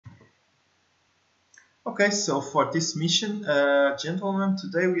Okay, so for this mission, gentlemen,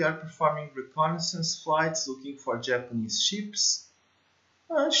 today we are performing reconnaissance flights looking for Japanese ships.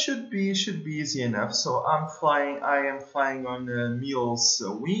 Should be easy enough. So I am flying on Mule's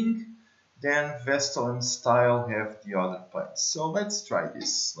wing. Then Vestal and Style have the other planes. So let's try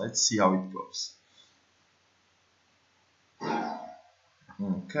this. Let's see how it goes.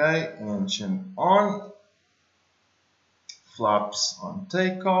 Okay, engine on. Flaps on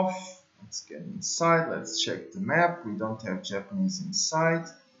takeoff. Let's get inside. Let's check the map. We don't have Japanese inside.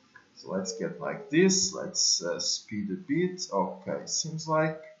 So let's get like this. Let's speed a bit. Okay, seems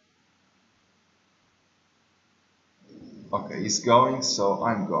like. Okay, he's going, so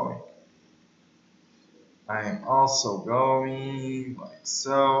I'm going. I'm also going like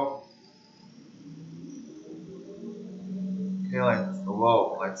so. Okay,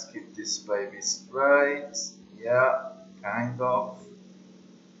 let's keep this baby straight. Yeah, kind of.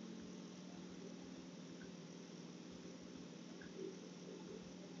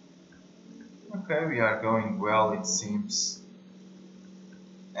 Okay, we are going well, it seems.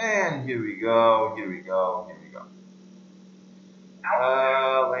 And here we go, here we go, here we go.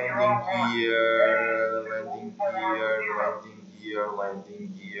 Landing gear, landing gear, landing gear, landing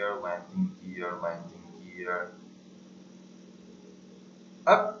gear, landing gear, landing gear.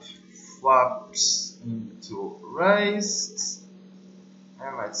 Up, flaps into raised.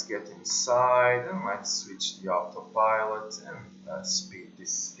 And let's get inside and let's switch the autopilot and speed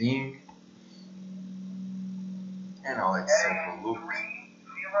this thing. And now let's have a look.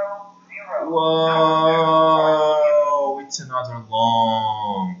 Whoa! It's another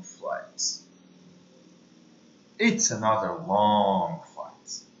long flight. It's another long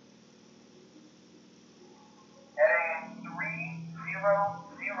flight. Heading 300,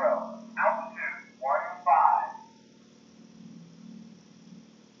 altitude 15.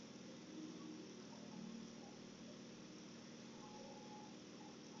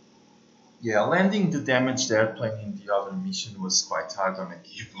 Yeah, landing the damaged airplane in the other mission was quite hard on a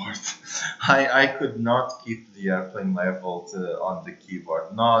keyboard. I could not keep the airplane leveled on the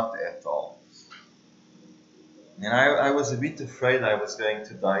keyboard, not at all. And I was a bit afraid I was going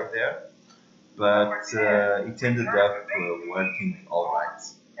to die there, but it ended up working alright.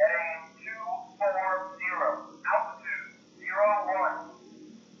 Heading 240, altitude 01.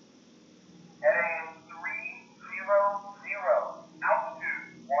 Heading 300,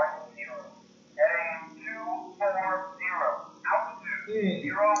 altitude 10. Heading 240, altitude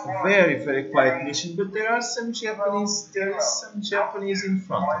 01. Very quiet mission, but there is some Japanese in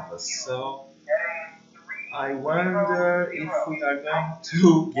front of us, so I wonder if we are going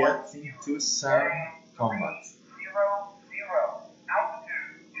to get into some combat.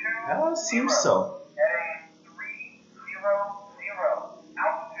 Well, seems so.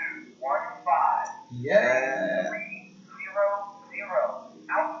 Yeah.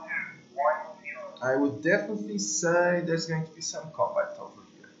 I would definitely say there's going to be some combat over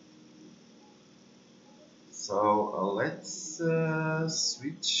here. So let's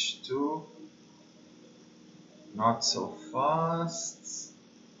switch to not so fast.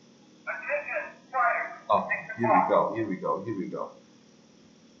 Oh, here we go, here we go, here we go.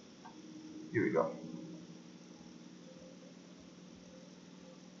 Here we go.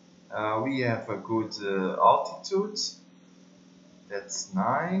 We have a good altitude. That's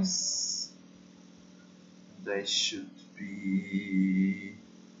nice. They should be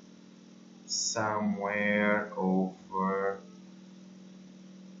somewhere over.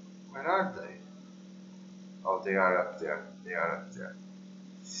 Where are they? Oh, they are up there. They are up there.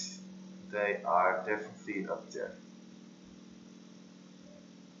 They are definitely up there.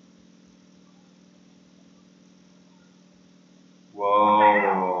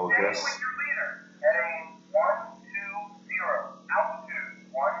 Whoa, there's.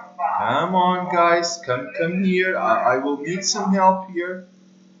 Come on, guys, come here. I will need some help here.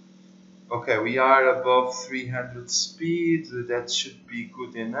 Okay, we are above 300 speed. That should be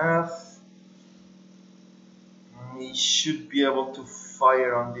good enough. We should be able to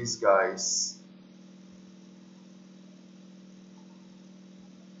fire on these guys.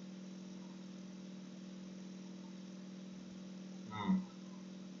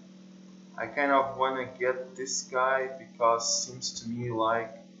 I kind of want to get this guy because it seems to me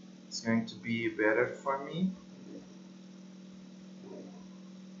like it's going to be better for me.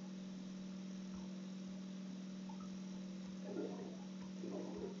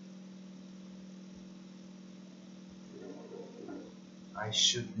 I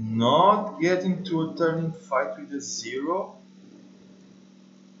should not get into a turning fight with a 0.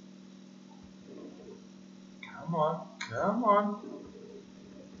 Come on, come on.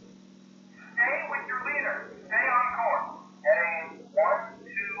 Stay with your leader.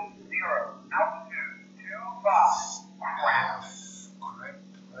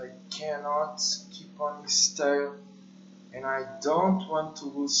 don't want to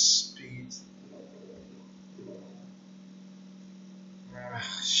lose speed.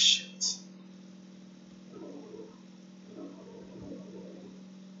 Ah, shit.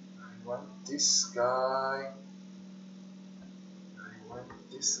 I want this guy. I want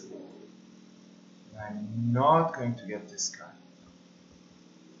this. I'm not going to get this guy.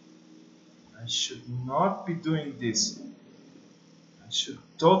 I should not be doing this. I should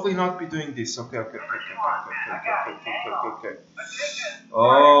totally not be doing this. Okay.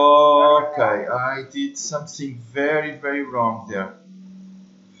 Okay, I did something very, very wrong there.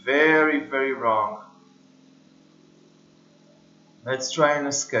 Very, very wrong. Let's try and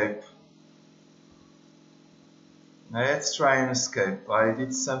escape. Let's try and escape. I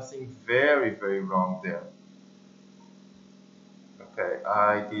did something very, very wrong there. Okay,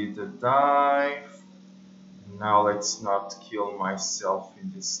 I did a dive. Now let's not kill myself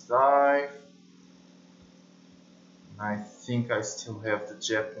in this dive. I think I still have the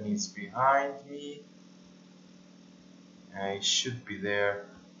Japanese behind me. I should be there.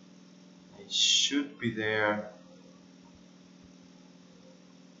 I should be there.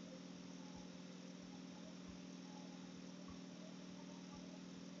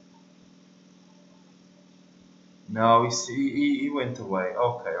 No, he went away.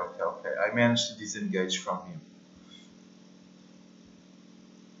 Okay. I managed to disengage from him.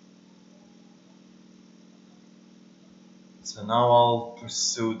 So now I'll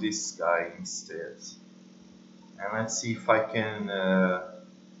pursue this guy instead. And let's see if I can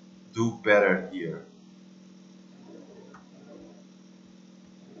do better here.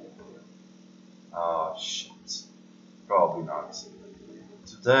 Oh shit. Probably not.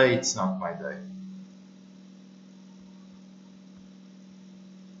 Today it's not my day.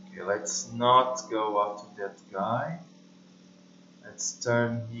 Okay, let's not go after that guy. Let's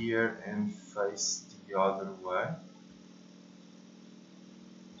turn here and face the other way.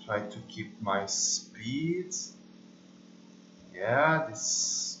 Try to keep my speed. Yeah,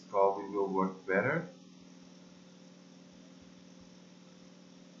 this probably will work better.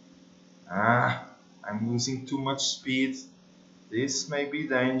 Ah, I'm losing too much speed. This may be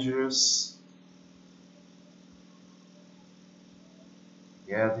dangerous.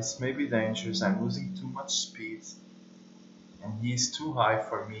 Yeah, this may be dangerous. I'm losing too much speed. And he's too high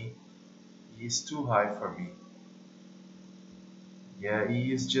for me. He's too high for me. Yeah,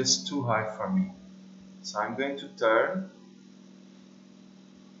 he is just too high for me. So I'm going to turn.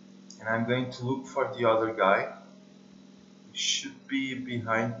 And I'm going to look for the other guy. He should be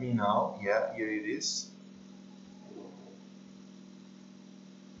behind me now. Yeah, here it is.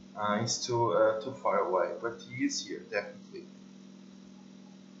 He's too far away, but he is here, definitely.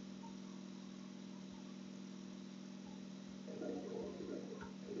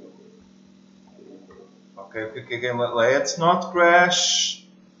 Okay, let's not crash.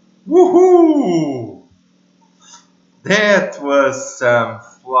 Woohoo! That was some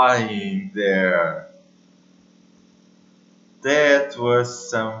flying there. That was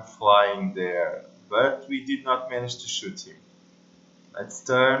some flying there. But we did not manage to shoot him. Let's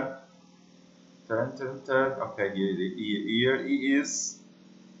turn. Turn. Okay, here he is.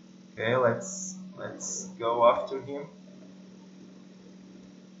 Okay, let's go after him.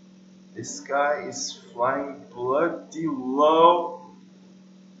 This guy is flying bloody low.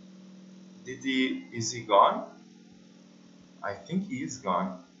 Is he gone? I think he is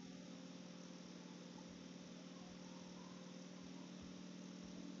gone.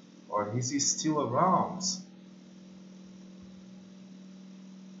 Or is he still around?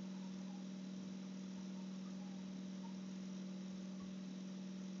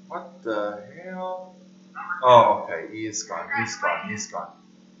 What the hell? Oh, okay, he is gone. He's gone.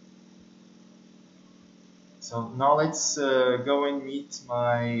 So now let's go and meet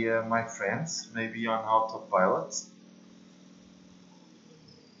my friends, maybe on autopilot.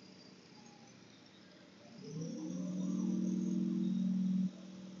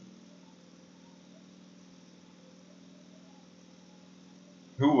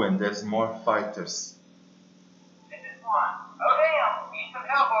 Ooh, and there's more fighters. This is one. Oh damn! Need some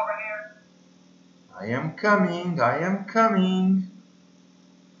help over here. I am coming.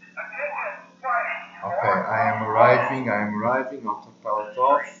 Okay, I am arriving. Autopilot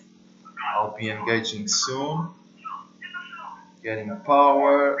off. I'll be engaging soon. Getting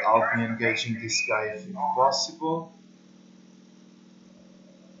power. I'll be engaging this guy if possible.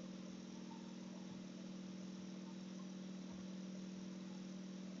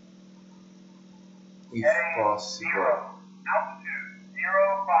 If possible.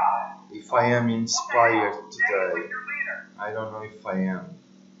 If I am inspired today. I don't know if I am.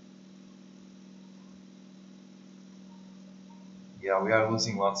 Yeah, we are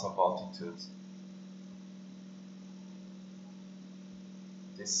losing lots of altitude.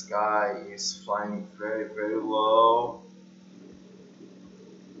 This guy is flying very, very low.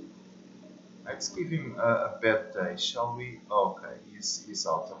 Let's give him a bad day, shall we? Okay, he's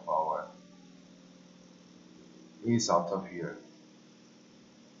out of our. He's out of here.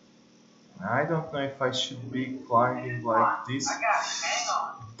 I don't know if I should be climbing like this. I got it. Hang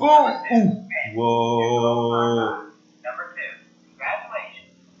on. Boom! Ooh. Whoa! Number 2.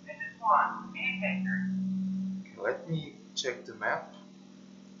 Congratulations. This is 1. Be taker. Okay, let me check the map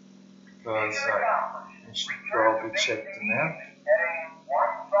because I should probably check the map. Heading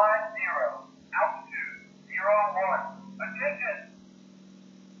 150. Altitude 01. Attention.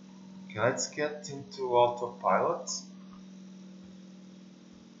 Okay, let's get into autopilot.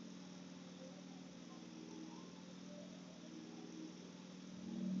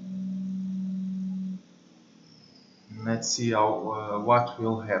 Let's see how what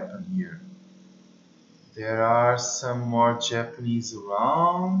will happen here. There are some more Japanese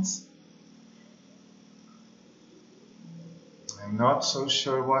around. I'm not so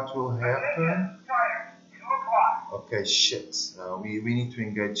sure what will happen. Fire. 2 o'clock. Okay, shit. We need to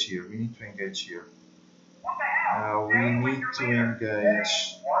engage here. We need to engage here. What the hell? We need to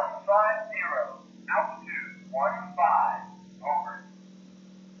engage. 150. Altitude 15. Over.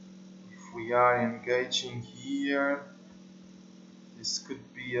 If we are engaging here, this could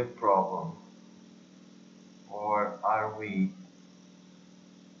be a problem. Or are we?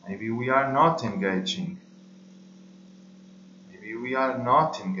 Maybe we are not engaging. Maybe we are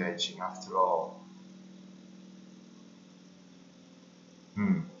not engaging after all.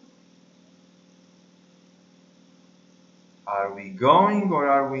 Are we going or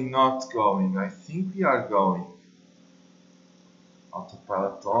are we not going? I think we are going.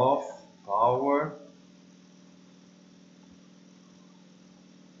 Autopilot off, power.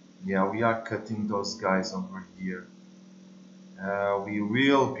 Yeah, we are cutting those guys over here. We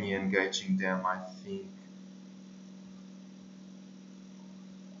will be engaging them, I think.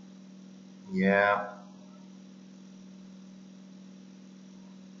 Yeah.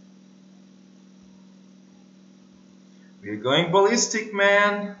 We're going ballistic,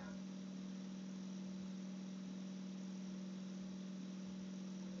 man.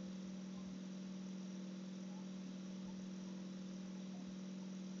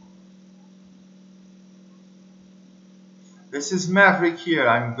 This is Maverick here.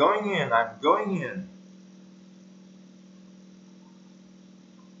 I'm going in. I'm going in.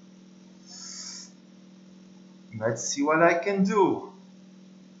 Let's see what I can do.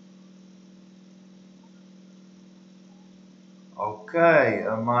 Okay,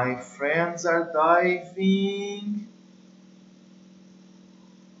 my friends are diving.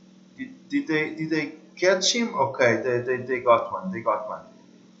 Did they catch him? Okay, they got one. They got one.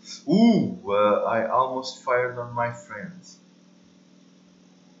 Ooh, I almost fired on my friends.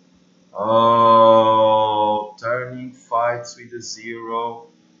 Oh, turning fights with a 0.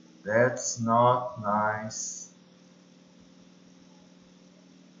 That's not nice.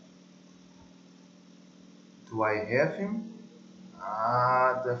 Do I have him?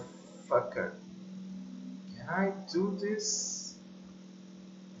 Ah, the fucker. Can I do this?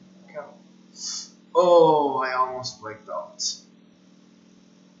 Come. Oh, I almost blacked out.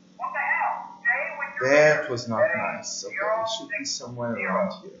 What the hell? Stay with your That was not nice. Okay, he should be somewhere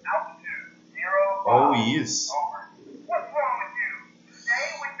around here. Altitude 05. Oh, he is. Over. What's wrong with you? Stay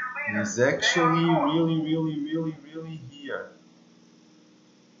with your leader. He's actually really here.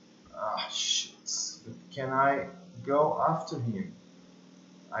 Ah, shit. But can I go after him?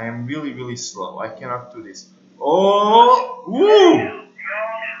 I am really slow. I cannot do this. Oh! Woo! 0.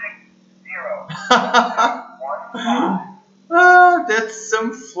 Ah, that's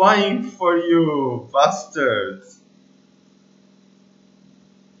some flying for you, bastards.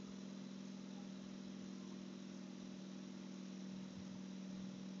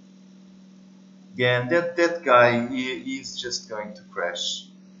 Yeah, and that guy, he's just going to crash.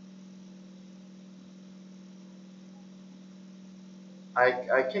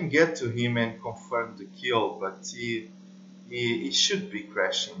 I can get to him and confirm the kill, but he should be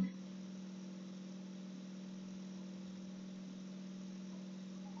crashing.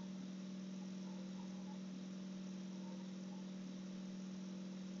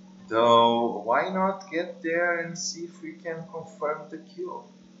 Though, why not get there and see if we can confirm the kill?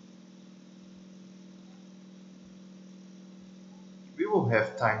 We will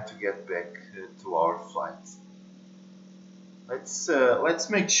have time to get back to our flight. Let's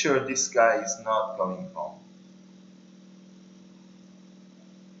make sure this guy is not going home.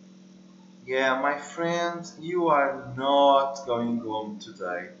 Yeah, my friend, you are not going home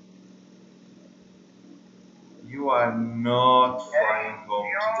today. You are not flying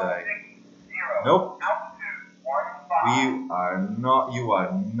home today. Nope. You are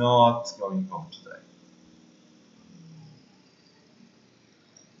not going home today.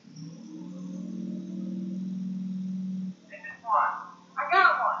 This is one. I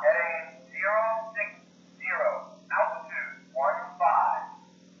got one. Heading 060. Altitude 15.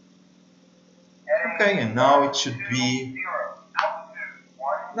 Okay, and now it should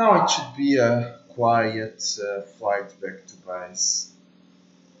be a quiet flight back to base.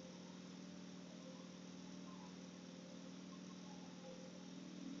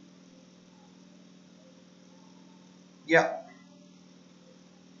 Yeah,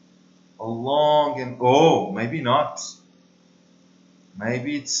 a long and oh, maybe not.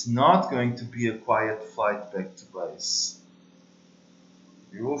 Maybe it's not going to be a quiet flight back to base.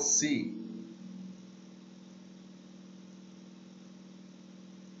 We will see.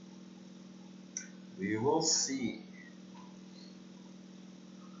 We will see.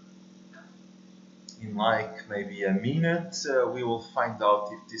 In like maybe a minute, we will find out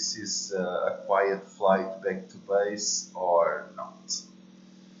if this is a quiet flight back to base or not.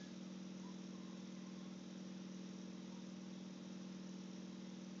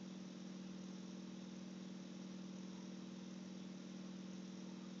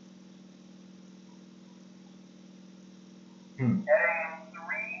 Heading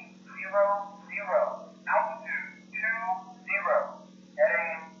 300. Altitude 20.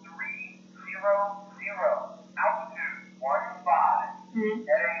 Heading 300. Altitude 15.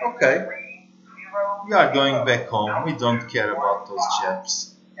 Okay. We are going back home. We don't care about those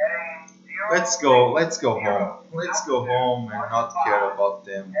Japs. Let's go home. Let's go home and not care about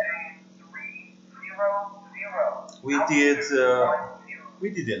them. We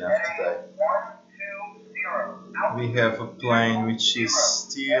did enough today. We have a plane which is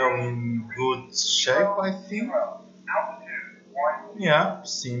still in good shape, I think. Yeah,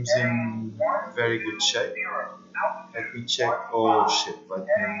 seems in very good shape. Let me check. Oh shit, let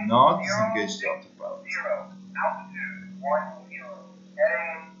me not disengage the autopilot.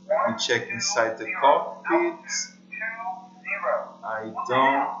 Let me check inside the cockpit. I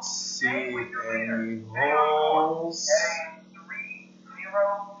don't see any holes.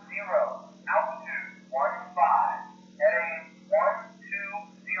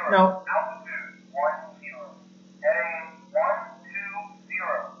 No.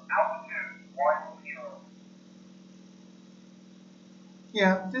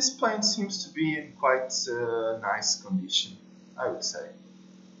 Yeah, this plane seems to be in quite nice condition, I would say.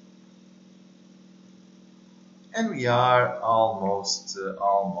 And we are almost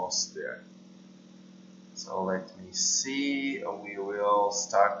there. So let me see. We will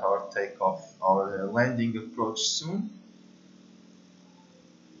start our takeoff, our landing approach soon.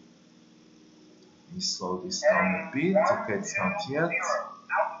 Let me slow this down a bit. Okay, it's not yet.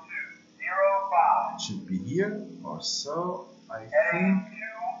 It should be here or so, I think.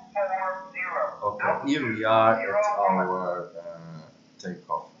 Okay, here we are at our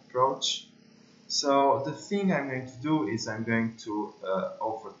takeoff approach. So the thing I'm going to do is I'm going to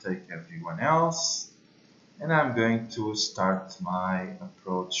overtake everyone else, and I'm going to start my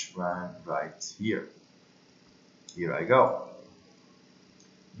approach run right here. Here I go.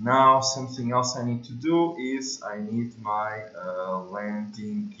 Now something else I need to do is I need my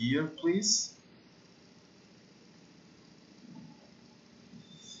landing gear, please.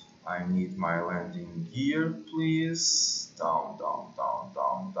 I need my landing gear, please. Down, down, down,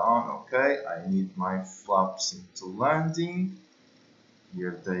 down, down. Okay, I need my flaps into landing.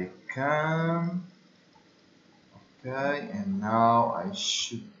 Here they come. Okay, and now I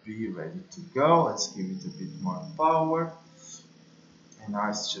should be ready to go. Let's give it a bit more power. And now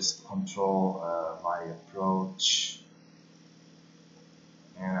let's just control my approach.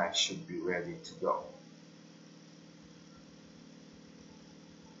 And I should be ready to go.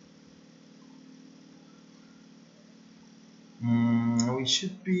 We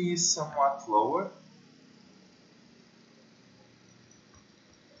should be somewhat lower.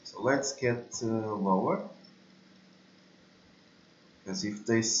 So let's get lower. Because if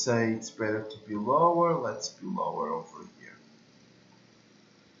they say it's better to be lower, let's be lower over here.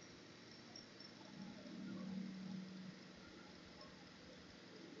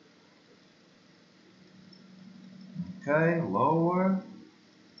 Okay, lower.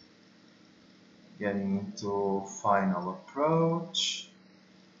 Getting into final approach.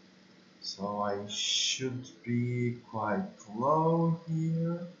 So I should be quite low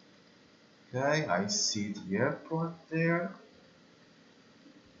here. Okay, I see the airport there.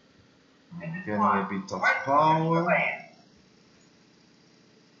 I'm getting a bit of power.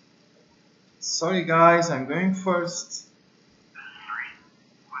 Sorry guys, I'm going first.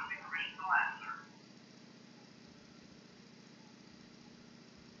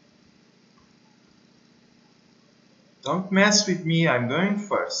 Don't mess with me, I'm going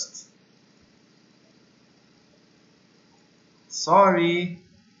first. Sorry.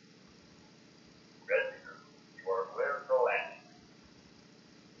 Red Leader, you are clear for landing.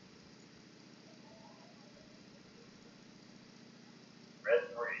 Red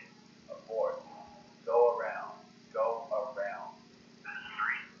 3, aboard. Go around. Go around. Red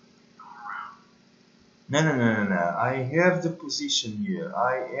 3, go around. No. I have the position here.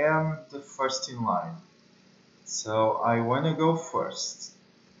 I am the first in line. So I want to go first.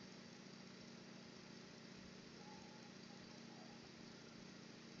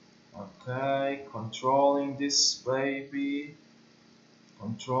 Okay, controlling this baby.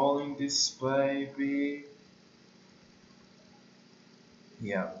 Controlling this baby.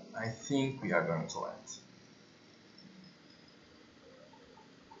 Yeah, I think we are going to land.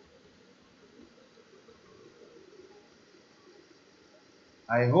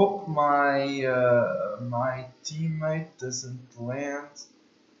 I hope my teammate doesn't land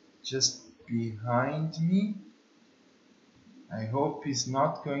just behind me. I hope he's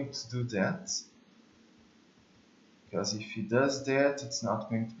not going to do that, because if he does that, it's not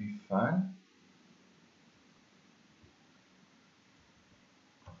going to be fun.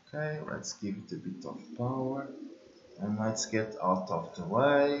 Okay, let's give it a bit of power and let's get out of the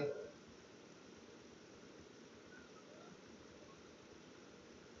way.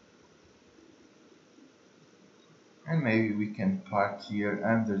 And maybe we can park here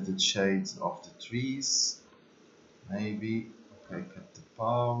under the shades of the trees. Maybe. Okay, cut the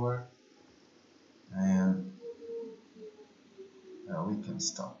power. And we can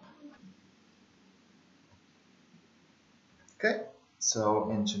stop. Okay,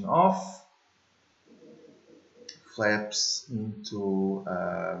 so engine off. Flaps into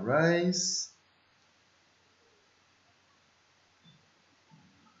raise.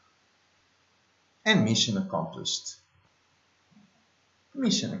 And mission accomplished.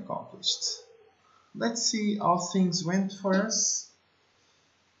 Mission accomplished. Let's see how things went for us.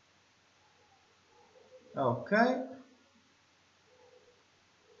 Okay.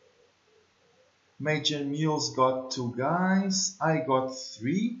 Major Mules got 2 guys. I got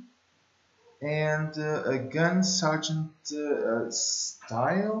 3. And a gun sergeant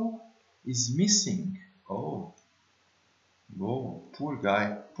style is missing. Oh, poor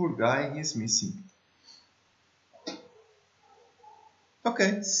guy, he's missing.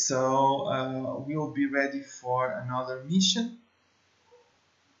 Okay, so we'll be ready for another mission,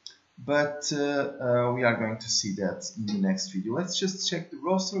 but we are going to see that in the next video. Let's just check the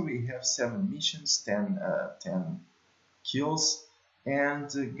roster. We have 7 missions, 10 kills. And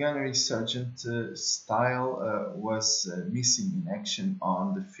Gunnery Sergeant style was missing in action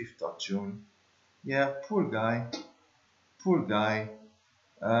on the 5th of June. Yeah, poor guy.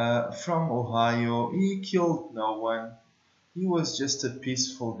 From Ohio, he killed no one. He was just a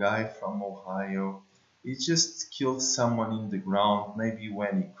peaceful guy from Ohio. He just killed someone in the ground, maybe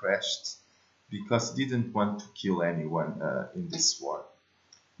when he crashed, because he didn't want to kill anyone in this war.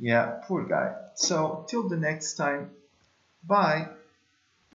 Yeah, poor guy. So, till the next time, bye.